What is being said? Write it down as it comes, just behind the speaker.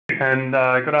and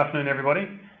good afternoon, everybody.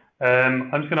 I'm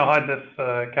just going to hide this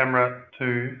camera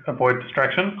to avoid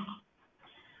distraction.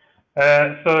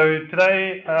 So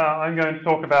today I'm going to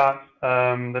talk about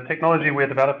the technology we're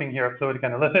developing here at Fluidic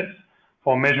Analytics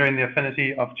for measuring the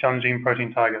affinity of challenging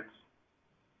protein targets.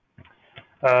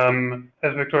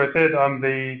 As Victoria said, I'm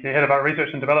the head of our research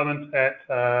and development at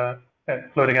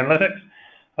Fluidic Analytics.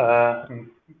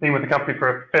 I've been with the company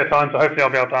for a fair time, so hopefully I'll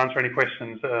be able to answer any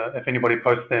questions if anybody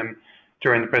posts them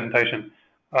during the presentation.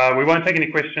 We won't take any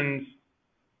questions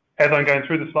as I'm going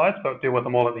through the slides, but deal with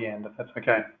them all at the end, if that's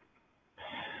okay.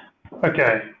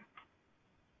 Okay.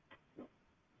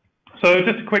 So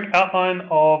just a quick outline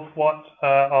of what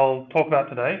I'll talk about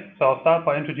today. So I'll start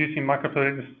by introducing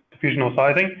microfluidic diffusional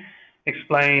sizing,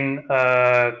 explain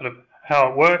sort of how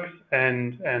it works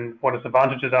and what its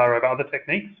advantages are over other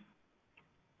techniques.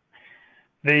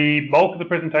 The bulk of the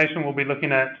presentation will be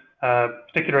looking at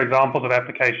particular examples of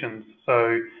applications.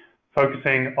 So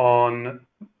focusing on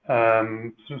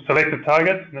selected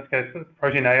targets, in this case,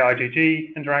 protein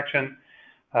A-IgG interaction,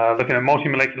 looking at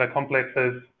multimolecular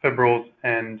complexes, fibrils,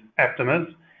 and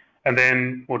aptamers. And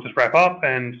then we'll just wrap up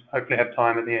and hopefully have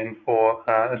time at the end for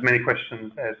as many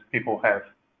questions as people have.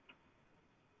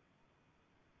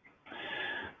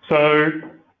 So,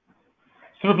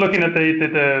 sort of looking at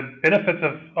the benefits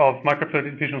of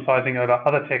microfluidic diffusional sizing over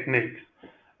other techniques.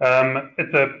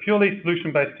 It's a purely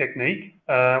solution-based technique,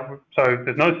 so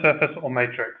there's no surface or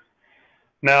matrix.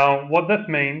 Now, what this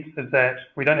means is that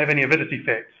we don't have any avidity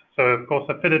effects. So, of course,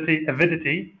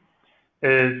 avidity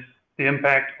is the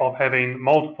impact of having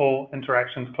multiple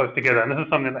interactions close together, and this is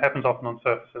something that happens often on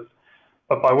surfaces.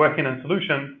 But by working in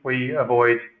solution, we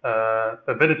avoid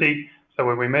avidity. So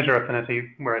when we measure affinity,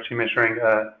 we're actually measuring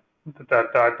the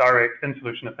direct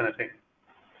in-solution affinity.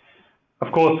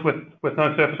 Of course, with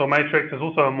no surface or matrix, there's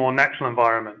also a more natural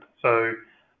environment. So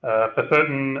for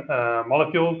certain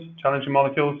molecules, challenging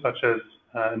molecules, such as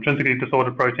intrinsically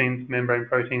disordered proteins, membrane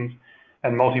proteins,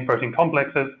 and multi-protein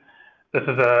complexes, this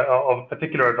is of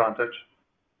particular advantage.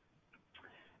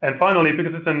 And finally,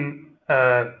 because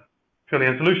it's purely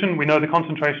in solution, we know the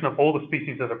concentration of all the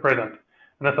species that are present.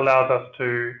 And this allows us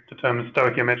to determine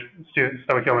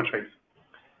stoichiometries.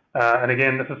 And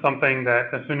again, this is something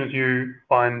that as soon as you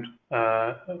find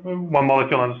one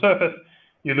molecule on the surface,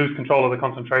 you lose control of the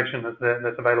concentration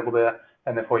that's available there,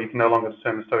 and therefore you can no longer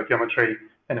determine stoichiometry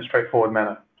in a straightforward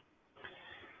manner.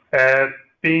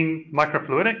 Being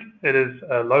microfluidic, it is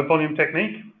a low volume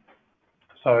technique,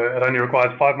 so it only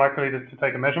requires 5 microliters to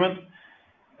take a measurement,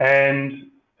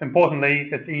 and importantly,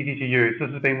 it's easy to use.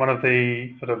 This has been one of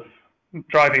the sort of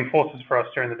driving forces for us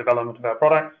during the development of our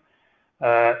products,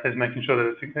 is making sure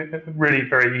that it's really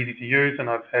very easy to use, and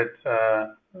I've had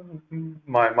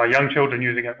my young children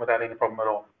using it without any problem at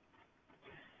all.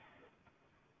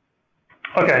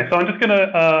 Okay, so I'm just going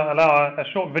to allow a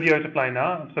short video to play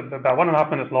now. It's about 1.5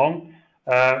 minutes long.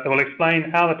 It will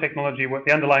explain how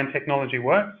the underlying technology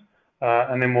works,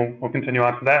 and then we'll continue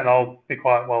after that, and I'll be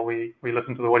quiet while we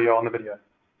listen to the audio on the video.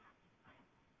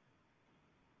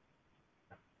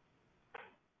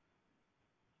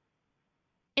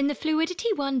 In the fluidity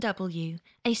 1W,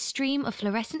 a stream of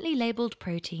fluorescently labelled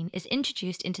protein is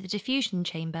introduced into the diffusion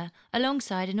chamber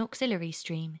alongside an auxiliary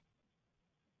stream.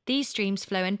 These streams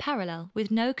flow in parallel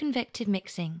with no convective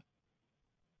mixing.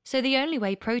 So the only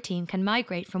way protein can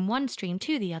migrate from one stream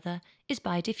to the other is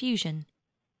by diffusion.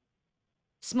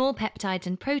 Small peptides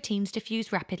and proteins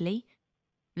diffuse rapidly,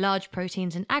 large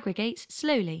proteins and aggregates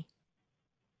slowly.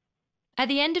 At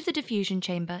the end of the diffusion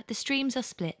chamber, the streams are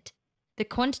split. The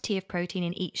quantity of protein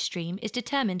in each stream is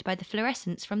determined by the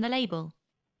fluorescence from the label.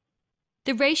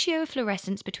 The ratio of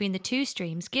fluorescence between the two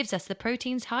streams gives us the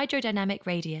protein's hydrodynamic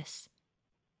radius.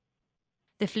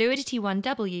 The fluidity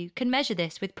 1W can measure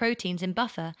this with proteins in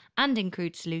buffer and in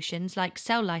crude solutions like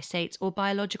cell lysates or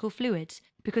biological fluids,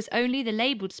 because only the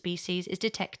labelled species is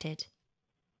detected.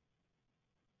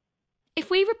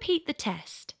 If we repeat the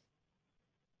test,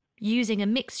 using a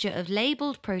mixture of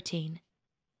labelled protein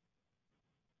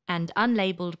and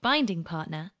unlabelled binding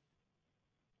partner,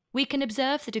 we can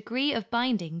observe the degree of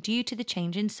binding due to the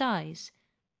change in size.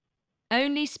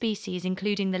 Only species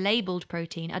including the labelled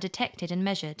protein are detected and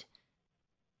measured.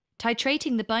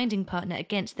 Titrating the binding partner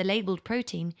against the labelled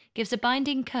protein gives a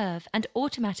binding curve and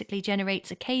automatically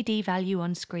generates a KD value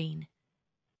on screen.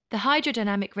 The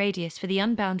hydrodynamic radius for the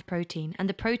unbound protein and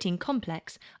the protein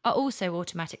complex are also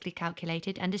automatically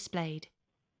calculated and displayed.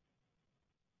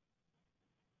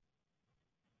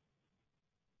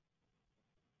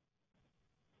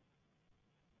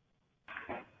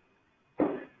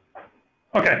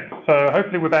 Okay, so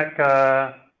hopefully we're back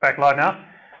live now.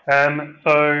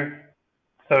 So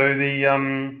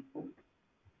the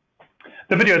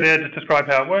the video there just described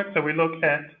how it works. So we look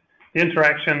at the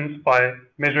interactions by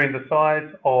measuring the size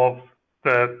of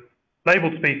the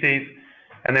labeled species,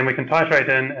 and then we can titrate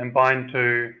in and bind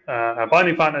to our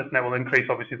binding partners, and that will increase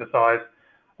obviously the size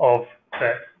of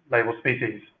that labeled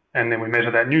species, and then we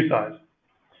measure that new size.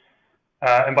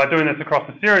 And by doing this across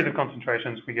a series of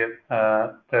concentrations, we get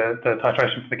the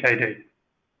titration for the KD.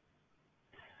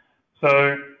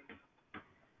 So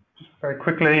just very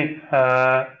quickly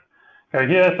go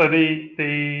here. So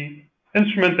the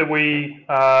instrument that we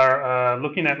are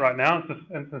looking at right now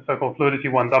is the so-called Fluidity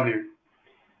 1W.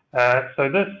 So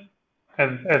this,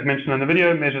 as mentioned in the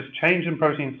video, measures change in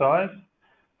protein size.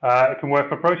 It can work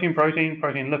for protein-protein,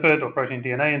 protein-lipid, or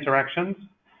protein-DNA interactions.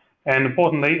 And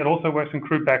importantly, it also works in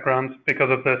crude backgrounds because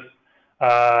of this,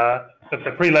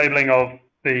 the pre-labeling of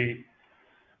the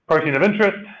protein of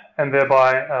interest, and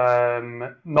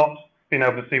thereby not being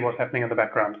able to see what's happening in the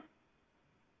background.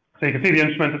 So you can see the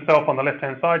instrument itself on the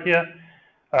left-hand side here.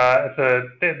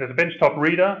 There's a benchtop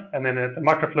reader, and then a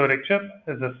microfluidic chip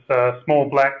is this small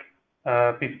black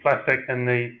piece of plastic in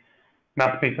the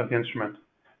mouthpiece of the instrument.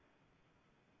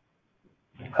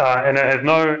 And it has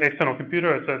no external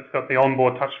computer, so it's got the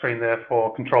onboard touchscreen there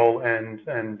for control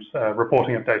and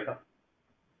reporting of data.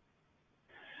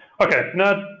 Okay,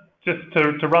 now just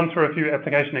to run through a few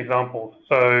application examples.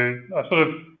 So I sort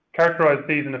of characterized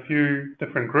these in a few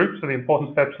different groups. So the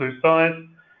importance of absolute size,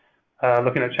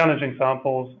 looking at challenging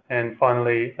samples, and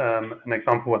finally an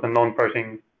example with a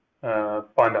non-protein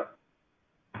binder.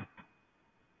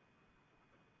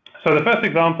 So the first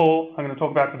example I'm going to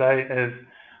talk about today is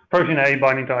protein A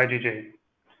binding to IgG.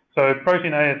 So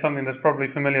protein A is something that's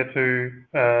probably familiar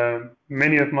to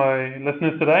many of my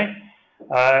listeners today.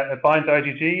 It binds to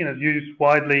IgG and is used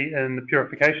widely in the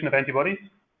purification of antibodies.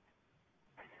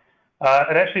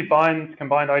 It actually can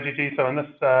bind IgG. So in this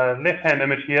left-hand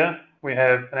image here, we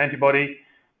have an antibody,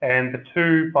 and the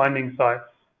two binding sites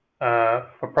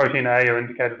for protein A are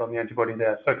indicated on the antibody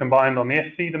there. So combined on the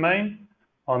Fc domain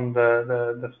on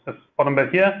this bottom bit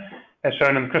here, as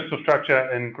shown in the crystal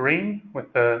structure in green,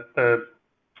 with the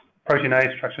protein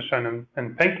A structure shown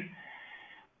in pink.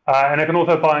 And it can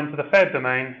also bind to the Fab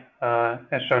domain,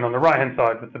 as shown on the right-hand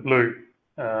side with the blue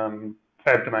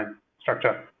Fab domain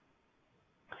structure.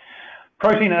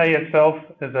 Protein A itself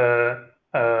is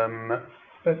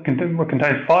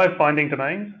contains 5 binding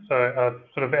domains. So I've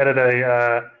sort of added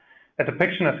a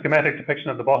schematic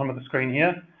depiction at the bottom of the screen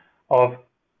here of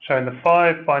showing the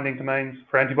 5 binding domains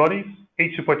for antibodies,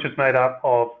 each of which is made up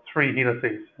of 3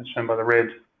 helices, as shown by the red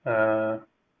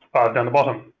bars down the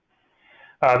bottom.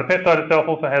 The peptide itself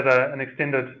also has an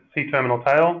extended C-terminal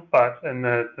tail, but in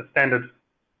the standard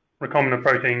recombinant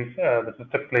proteins, this is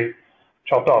typically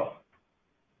chopped off.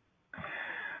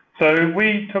 So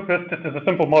we took this just as a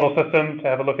simple model system to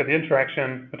have a look at the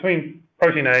interaction between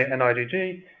protein A and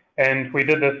IgG, and we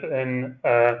did this in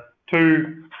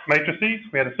 2 matrices.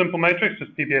 We had a simple matrix,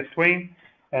 just PBS tween,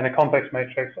 and a complex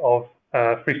matrix of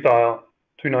freestyle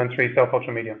 293 cell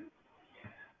culture medium.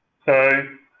 So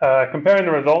comparing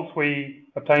the results we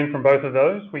obtained from both of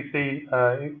those, we see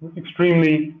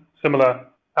extremely similar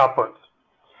outputs.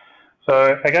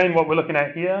 So again, what we're looking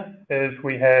at here is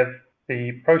we have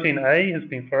the protein A has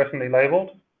been fluorescently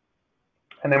labeled,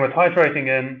 and then we're titrating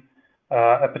in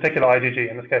a particular IgG.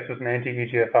 In this case, it was an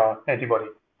anti-EGFR antibody.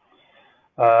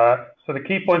 So the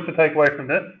key points to take away from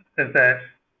this is that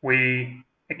we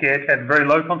get at very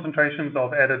low concentrations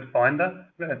of added binder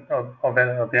of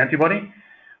the antibody,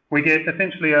 we get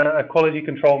essentially a quality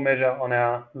control measure on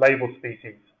our labeled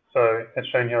species. So as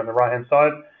shown here on the right-hand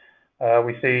side,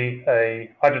 we see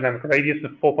a hydrodynamic radius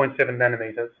of 4.7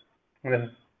 nanometers. And this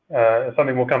is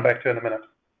something we'll come back to in a minute.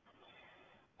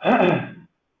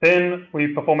 Then we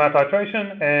perform our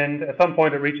titration, and at some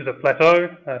point it reaches a plateau,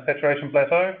 a saturation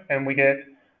plateau, and we get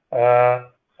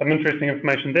some interesting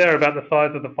information there about the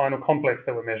size of the final complex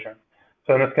that we're measuring.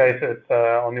 So in this case, it's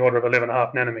on the order of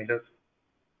 11.5 nanometers.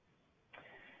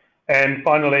 And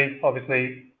finally,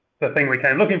 obviously, the thing we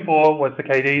came looking for was the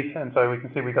KDs, and so we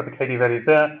can see we got the KD values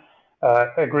there,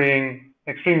 agreeing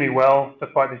extremely well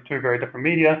despite these 2 very different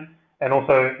media, and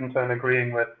also in turn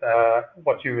agreeing with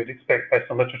what you would expect based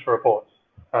on literature reports,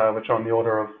 which are on the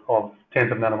order of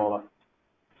tens of nanomolar.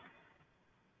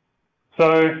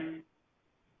 So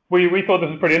we thought this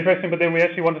was pretty interesting, but then we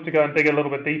actually wanted to go and dig a little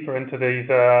bit deeper into these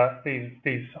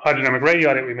hydrodynamic radii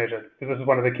that we measured, because this is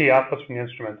one of the key outputs from the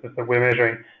instrument, is that we're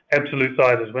measuring absolute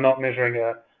sizes. We're not measuring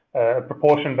a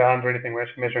proportion bound or anything. We're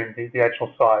actually measuring the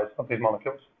actual size of these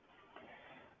molecules.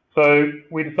 So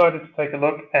we decided to take a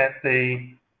look at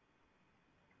the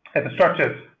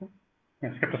structures. I'm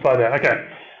going to skip the slide there. Okay.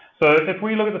 So if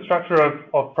we look at the structure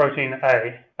of protein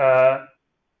A,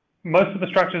 most of the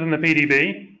structures in the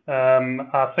PDB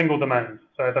are single domains.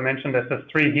 So as I mentioned, there's this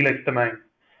 3 helix domain.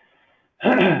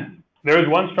 There is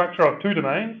one structure of 2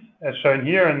 domains, as shown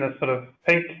here in this sort of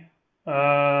pink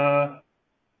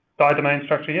di-domain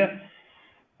structure here.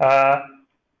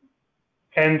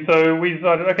 And so we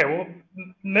decided, okay, well,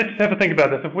 let's have a think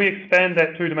about this. If we expand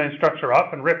that 2-domain structure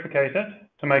up and replicate it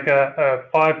to make a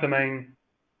 5-domain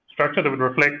structure that would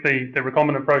reflect the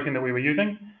recombinant protein that we were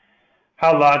using,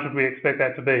 how large would we expect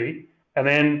that to be? And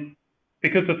then,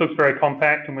 because this looks very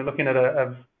compact and we're looking at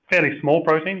a fairly small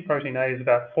protein, protein A is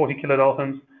about 40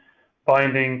 kilodaltons,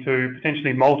 binding to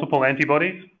potentially multiple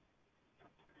antibodies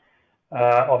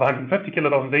of 150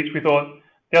 kilodaltons each, we thought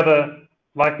the other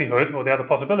likelihood or the other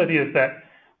possibility is that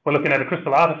we're looking at a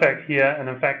crystal artifact here, and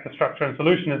in fact the structure in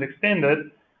solution is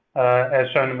extended as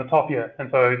shown in the top here, and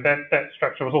so that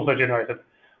structure was also generated.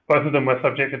 Both of them were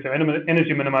subjected to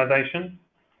energy minimization,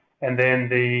 and then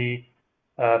the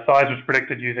size was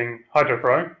predicted using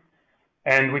HydroPro,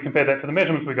 and we compared that to the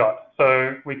measurements we got.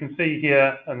 So we can see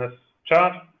here in this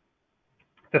chart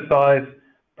the size,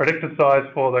 predicted size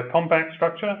for the compact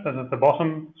structure, this is the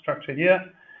bottom structure here,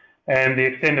 and the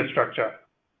extended structure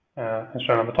as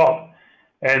shown on the top.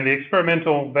 And the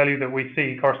experimental value that we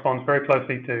see corresponds very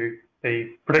closely to the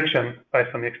prediction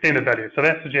based on the extended value. So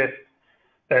that suggests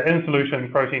that in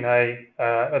solution protein A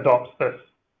adopts this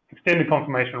extended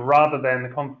conformation rather than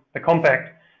the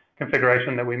compact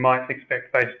configuration that we might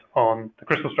expect based on the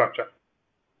crystal structure.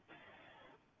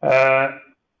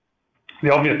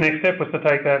 The obvious next step was to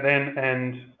take that then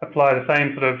and apply the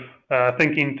same sort of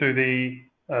thinking to the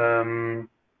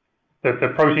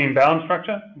protein bound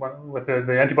structure with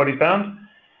the antibodies bound.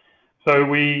 So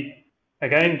we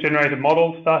again generated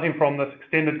models starting from this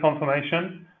extended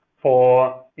conformation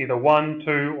for either 1,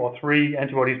 2, or 3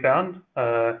 antibodies bound.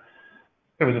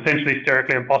 It was essentially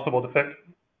sterically impossible to fit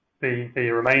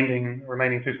the remaining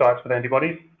 2 sites with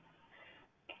antibodies,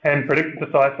 and predicted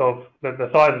the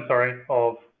sizes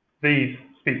of these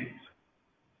species,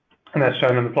 and that's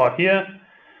shown in the plot here.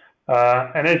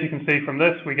 And as you can see from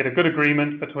this, we get a good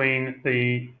agreement between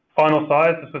the final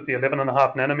size, this was the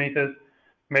 11.5 nanometers,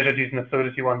 measured using the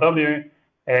fluidity 1W,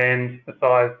 and the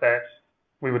size that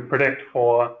we would predict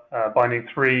for binding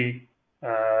 3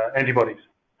 antibodies.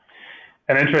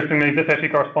 And interestingly, this actually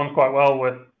corresponds quite well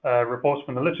with reports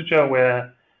from the literature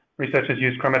where researchers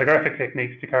use chromatographic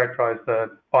techniques to characterize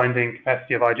the binding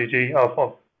capacity of IgG,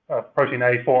 of protein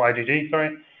A for IgG,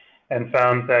 sorry, and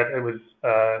found that it was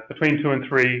between 2 and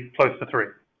 3, close to 3.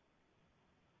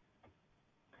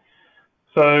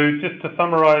 So just to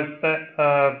summarize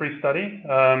that brief study,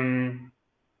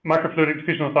 microfluidic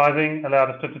diffusional sizing allowed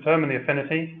us to determine the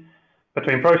affinity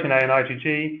between protein A and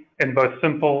IgG in both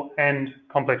simple and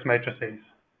complex matrices.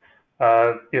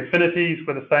 The affinities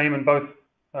were the same in both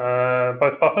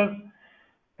buffers,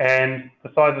 and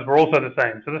the sizes were also the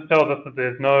same. So this tells us that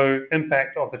there's no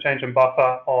impact of the change in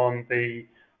buffer on the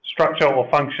structure or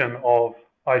function of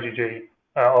IgG,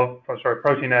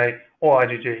 protein A or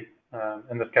IgG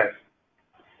in this case.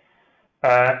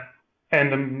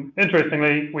 And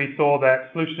interestingly, we saw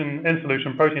that in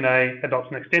solution protein A adopts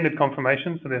an extended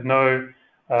conformation, so there's no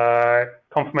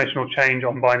conformational change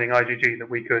on binding IgG that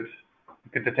we could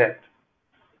detect,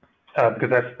 because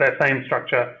that same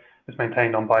structure is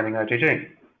maintained on binding IgG.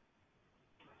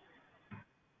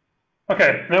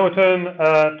 Okay, now we'll turn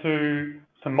to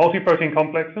some multi-protein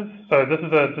complexes. So this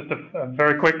is just a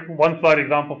very quick one-slide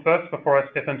example first before I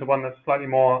step into one that's slightly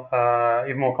more,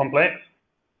 even more complex.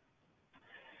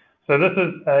 So this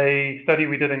is a study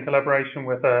we did in collaboration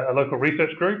with a local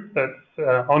research group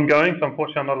that's ongoing, so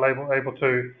unfortunately I'm not able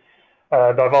to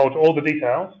divulge all the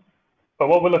details. But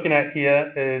what we're looking at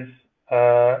here is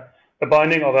the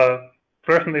binding of a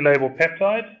fluorescently labeled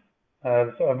peptide,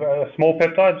 a small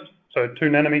peptide, so 2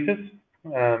 nanometers,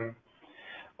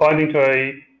 binding to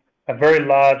a very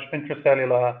large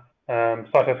intracellular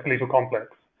cytoskeletal complex.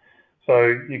 So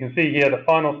you can see here the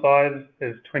final size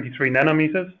is 23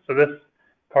 nanometers, so this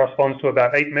corresponds to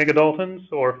about 8 megadaltons,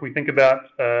 or if we think about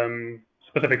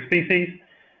specific species,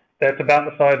 that's about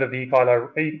the size of the E.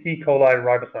 coli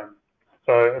ribosome.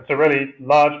 So it's a really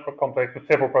large complex with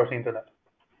several proteins in it.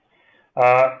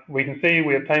 We can see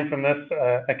we obtain from this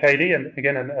a KD, and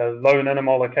again a low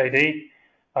nanomolar KD,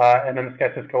 and in this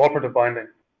case it's cooperative binding.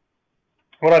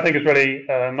 What I think is really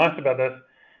nice about this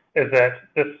is that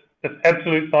this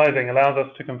absolute sizing allows us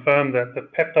to confirm that the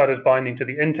peptide is binding to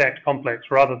the intact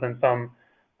complex rather than some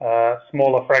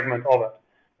smaller fragment of it,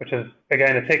 which is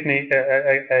again a technique,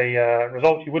 a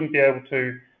result you wouldn't be able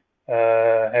to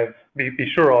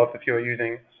be sure of if you were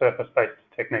using a surface-based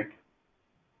technique.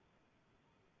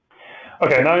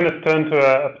 Okay, now I'm going to turn to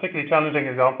a particularly challenging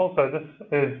example. So this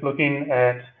is looking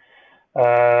at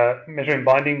measuring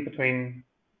binding between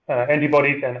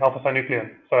antibodies and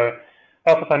alpha-synuclein. So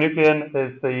alpha-synuclein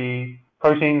is the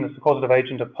protein that's the causative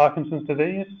agent of Parkinson's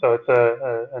disease. So it's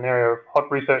an area of hot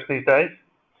research these days.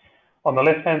 On the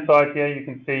left-hand side here, you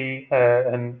can see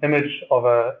an image of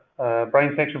a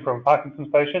brain section from a Parkinson's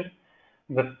patient.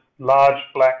 This large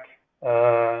black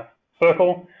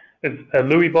circle is a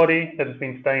Lewy body that has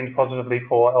been stained positively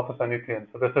for alpha-synuclein.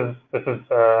 So this is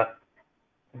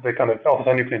the kind of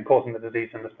alpha-synuclein causing the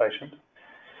disease in this patient.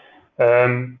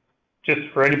 Just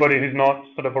for anybody who's not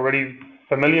sort of already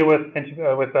familiar with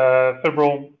amyloid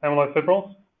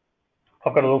fibrils,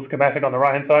 I've got a little schematic on the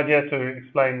right-hand side here to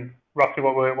explain roughly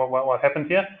what happens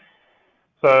here.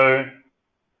 So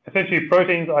essentially,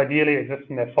 proteins ideally exist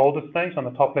in their folded state on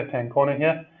the top left-hand corner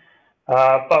here.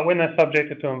 But when they're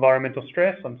subjected to environmental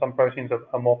stress, and some proteins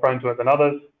are more prone to it than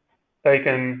others, they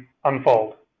can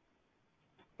unfold.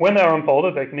 When they're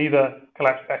unfolded, they can either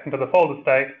collapse back into the folded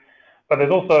state, but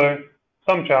there's also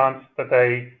some chance that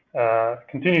they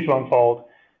continue to unfold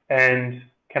and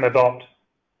can adopt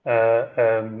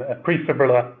a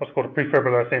prefibrillar, what's called a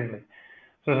prefibrillar assembly.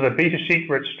 So this is a beta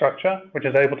sheet-rich structure which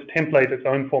is able to template its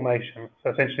own formation. So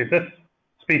essentially, this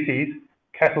species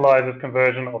catalyzes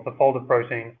conversion of the folded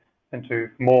protein into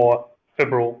more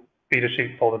fibril beta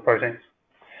sheet folded proteins.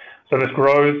 So this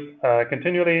grows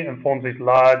continually and forms these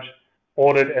large,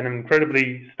 ordered, and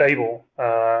incredibly stable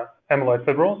amyloid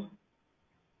fibrils,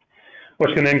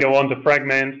 which can then go on to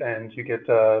fragment, and you get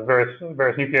various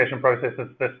nucleation processes.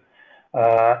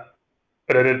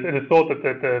 But it is thought that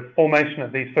the formation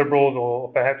of these fibrils,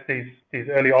 or perhaps these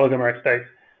early oligomeric states,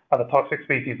 are the toxic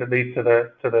species that lead to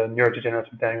the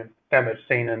neurodegenerative damage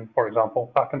seen in, for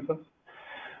example, Parkinson's.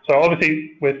 So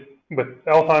obviously, with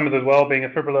Alzheimer's as well being a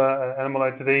fibrillar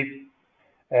amyloid disease,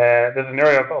 there's an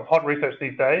area of hot research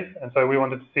these days, and so we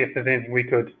wanted to see if there's anything we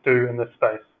could do in this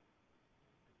space.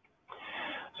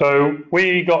 So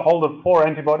we got hold of 4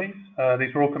 antibodies.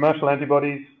 These were all commercial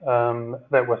antibodies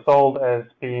that were sold as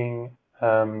being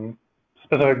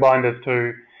specific binders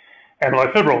to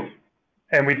amyloid fibrils.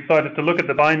 And we decided to look at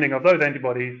the binding of those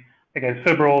antibodies against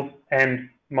fibrils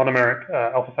and monomeric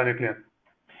alpha-synuclein.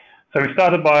 So we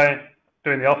started by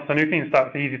doing the alpha-synuclein, start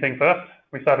with the easy thing first.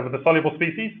 We started with the soluble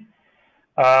species.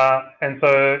 And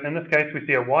so in this case, we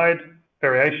see a wide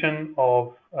variation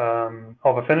of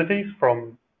affinities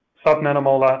from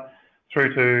sub-nanomolar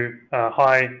through to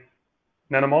high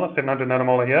nanomolar, 700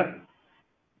 nanomolar here.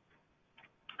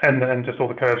 And just all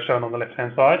the curves shown on the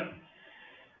left-hand side.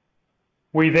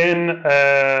 We then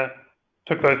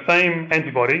took those same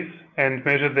antibodies and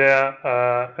measured their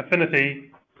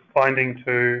affinity binding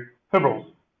to fibrils.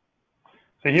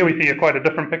 So here we see quite a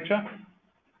different picture.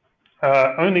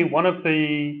 Only one of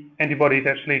the antibodies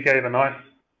actually gave a nice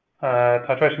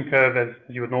titration curve as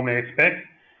you would normally expect,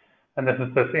 and this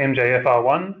is this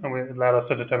MJFR1, and it allowed us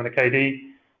to determine a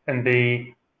KD in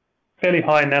the fairly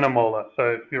high nanomolar.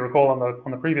 So if you recall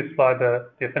on the previous slide, the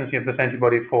affinity of this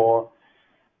antibody for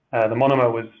the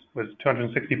monomer was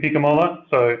 260 picomolar.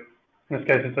 So in this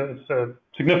case, it's a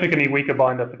significantly weaker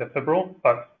binder for the fibril,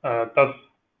 but does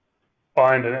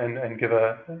bind and give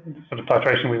a sort of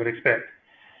titration we would expect.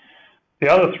 The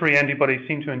other 3 antibodies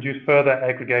seem to induce further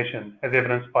aggregation, as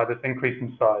evidenced by this increase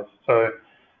in size. So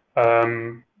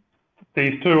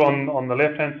these 2 on the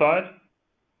left-hand side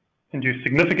induce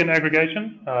significant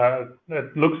aggregation.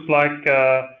 It looks like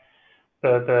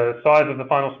the size of the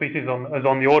final species is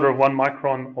on the order of 1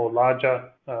 micron or larger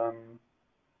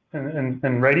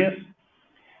in radius,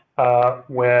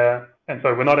 and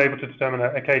so we're not able to determine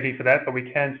a KD for that, but we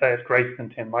can say it's greater than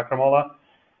 10 micromolar.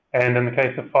 And in the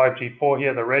case of 5G4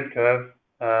 here, the red curve,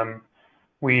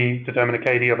 we determine a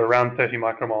KD of around 30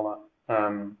 micromolar.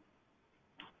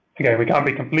 Again, we can't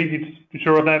be completely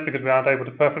sure of that because we aren't able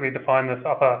to perfectly define this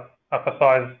upper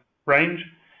size range,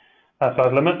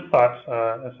 size limit, but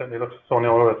it certainly looks on the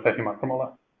order of 30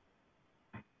 micromolar.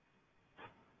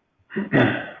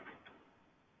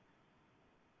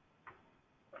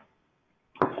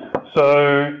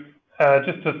 So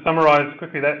just to summarize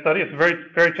quickly that study, it's very,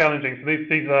 very challenging. So these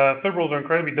fibrils are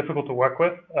incredibly difficult to work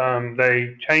with.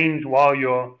 They change while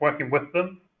you're working with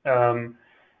them, and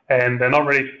they're not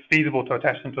really feasible to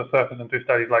attach them to a surface and do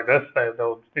studies like this.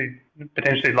 They'll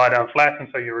potentially lie down flat, and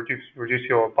so you reduce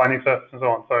your binding surface and so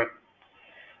on. So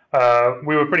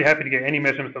we were pretty happy to get any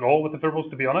measurements at all with the fibrils,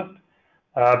 to be honest.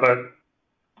 But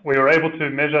we were able to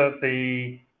measure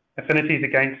the affinities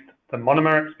against the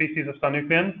monomeric species of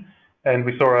synuclein, and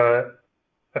we saw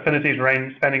affinities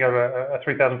range spanning over a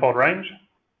 3,000-fold range.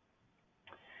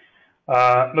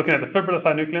 Looking at the fibrillar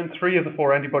synuclein, 3 of the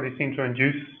 4 antibodies seem to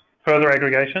induce further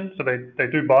aggregation, so they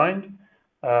do bind,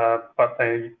 but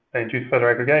they induce further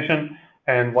aggregation,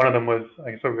 and one of them was,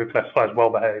 I guess, what we would classify as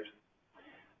well-behaved.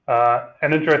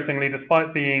 And interestingly,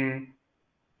 despite being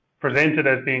presented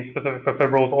as being specific for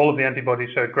fibrils, all of the antibodies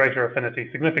showed greater affinity,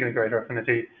 significantly greater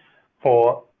affinity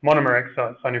for monomeric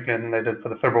synuclein than they did for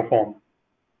the fibril form.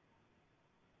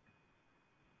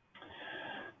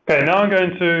 Okay, now I'm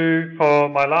going to, for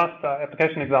my last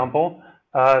application example,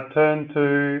 turn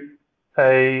to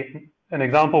an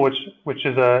example which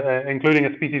is including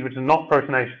a species which is not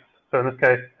proteinaceous. So in this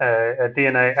case, a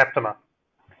DNA aptamer.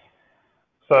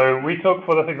 So we took,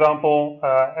 for this example,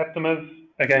 aptamers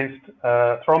against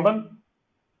thrombin.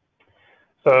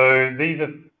 So these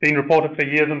have been reported for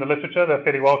years in the literature. They're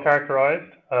fairly well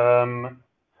characterized.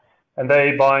 And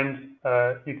they bind,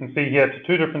 you can see here, to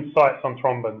 2 different sites on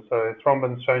thrombin. So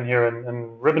thrombin's shown here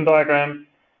in ribbon diagram.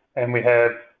 And we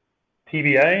have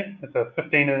TBA, it's a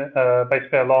 15 base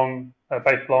pair long,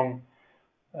 aptamer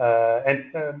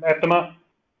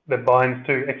that binds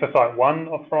to exosite 1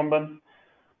 of thrombin,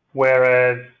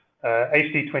 whereas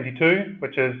HD22,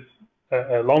 which is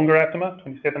a longer aptamer,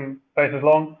 27 bases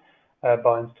long,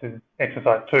 binds to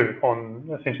exosite 2 on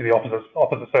essentially the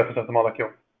opposite surface of the molecule.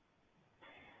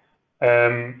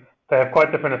 They have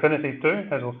quite different affinities too,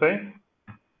 as we'll see.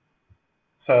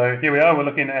 So here we are, we're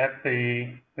looking at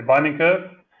the binding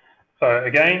curve. So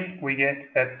again, we get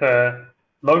at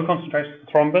low concentrations of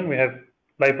thrombin, we have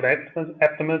labeled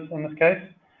aptamers in this case.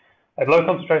 At low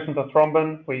concentrations of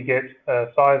thrombin, we get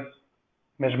size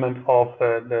measurement of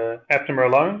the aptamer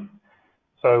alone.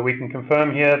 So we can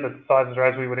confirm here that the sizes are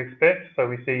as we would expect. So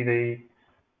we see the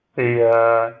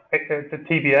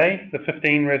TBA, the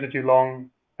 15 residue long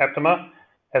aptamer,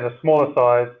 has a smaller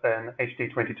size than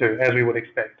HD22, as we would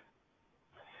expect.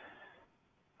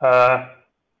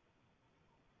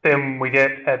 Then we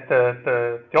get at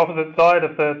the opposite side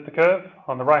of the curve,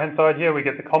 on the right-hand side here, we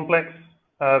get the complex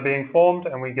being formed,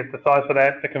 and we get the size for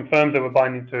that. It confirms that we're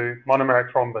binding to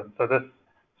monomeric thrombin. So this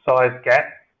size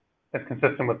gap is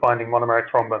consistent with binding monomeric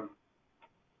thrombin.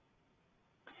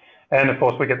 And of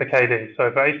course, we get the KD.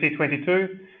 So for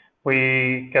HD22,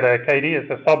 we get a KD,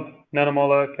 it's a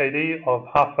sub-nanomolar KD of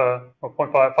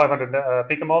 500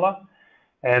 picomolar,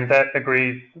 and that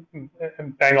agrees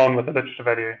bang on with the literature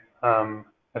value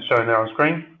as shown there on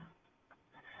screen.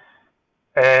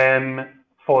 And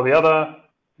for the other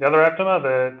aptamer,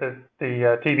 the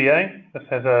TBA, this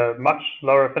has a much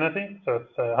lower affinity, so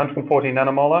it's 140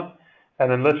 nanomolar.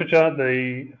 And in literature,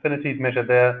 the affinities measured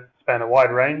there span a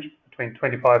wide range between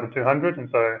 25 and 200, and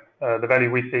so the value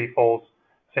we see falls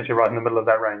essentially right in the middle of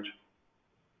that range.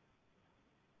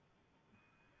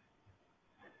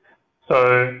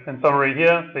 So in summary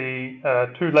here, the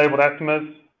 2 labeled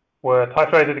aptamers were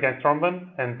titrated against thrombin,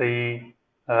 and the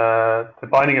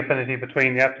binding affinity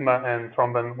between the aptamer and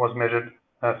thrombin was measured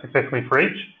successfully for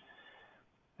each.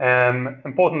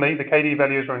 Importantly, the KD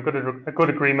values are in good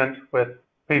agreement with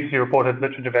previously reported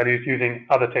literature values using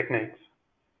other techniques.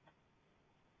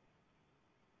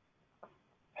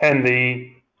 And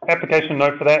the application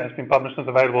note for that has been published and is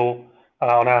available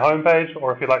on our homepage,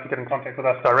 or if you'd like to get in contact with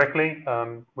us directly,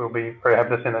 we'll be very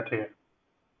happy to send that to you.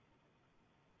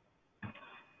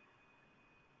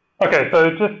 Okay, so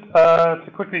just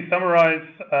to quickly summarize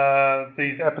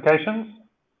these applications,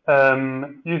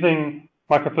 using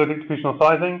microfluidic diffusional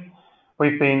sizing,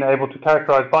 we've been able to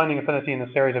characterize binding affinity in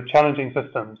a series of challenging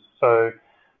systems. So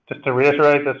just to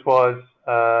reiterate, this was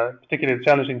particularly the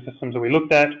challenging systems that we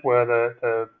looked at were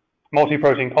the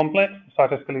multi-protein complex, the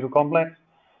cytoskeletal complex,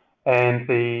 and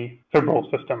the fibril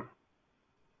system.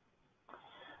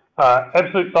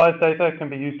 Absolute size data can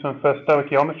be used to infer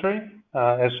stoichiometry,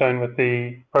 as shown with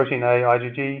the protein A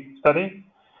IgG study.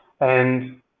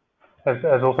 And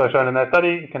as also shown in that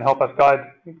study, it can help us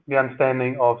guide the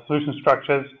understanding of solution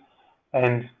structures,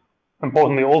 and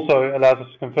importantly also allows us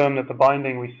to confirm that the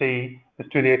binding we see is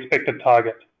to the expected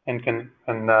target and can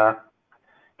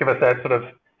give us that sort of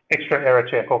extra error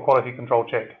check or quality control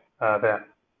check there.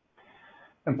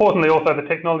 Importantly also, the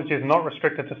technology is not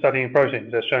restricted to studying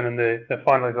proteins, as shown in the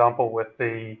final example with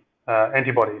the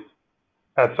antibodies,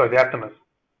 the aptamers.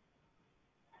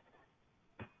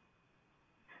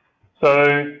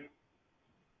 So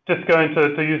just going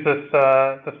to use this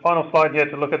final slide here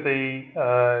to look at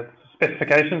the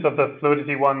specifications of the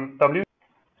Fluidity 1W.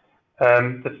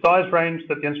 The size range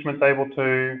that the instrument's able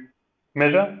to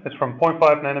measure is from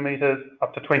 0.5 nanometers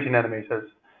up to 20 nanometers.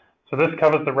 So this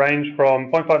covers the range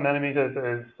from 0.5 nanometers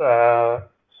is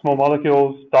small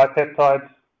molecules, dipeptides,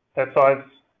 that size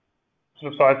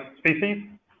species.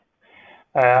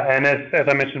 And as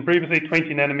I mentioned previously,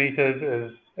 20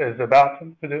 nanometers is about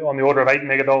on the order of 8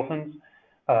 megadaltons,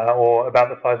 or about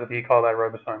the size of the E. coli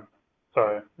ribosome.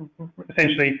 So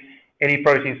essentially, any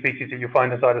protein species that you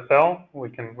find inside a cell, we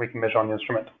can measure on the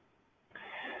instrument.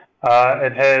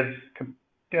 It has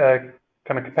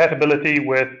kind of compatibility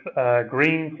with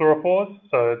green fluorophores,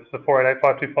 so it's the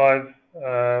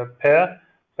 488525 pair.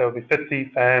 So it will be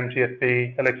FITC, FAM,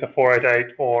 GFP, Alexa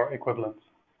 488, or equivalents.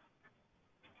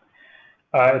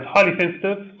 It's highly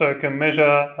sensitive, so it can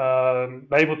measure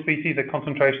labeled species at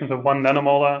concentrations of 1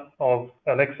 nanomolar of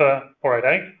Alexa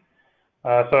 488.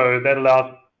 So that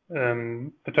allows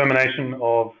determination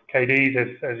of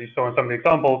KDs, as you saw in some of the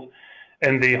examples,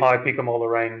 in the high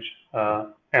picomolar range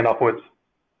and upwards.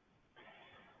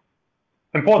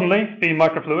 Importantly, being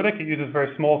microfluidic, it uses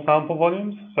very small sample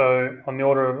volumes, so on the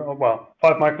order of, well,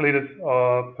 5 microliters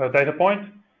per data point,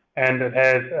 and it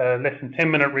has a less than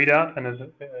 10-minute readout and is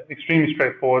extremely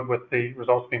straightforward with the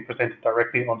results being presented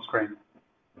directly on screen.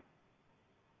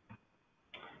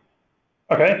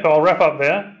 Okay, so I'll wrap up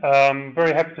there.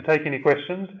 Very happy to take any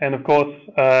questions, and of course,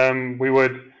 we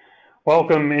would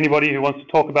welcome anybody who wants to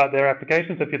talk about their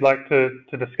applications. If you'd like to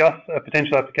discuss a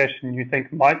potential application you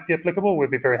think might be applicable,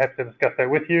 we'd be very happy to discuss that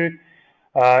with you.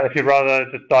 If you'd rather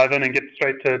just dive in and get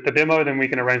straight to the demo, then we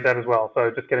can arrange that as well.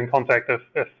 So just get in contact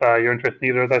if you're interested in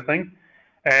either of those things.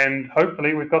 And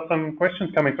hopefully we've got some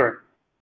questions coming through.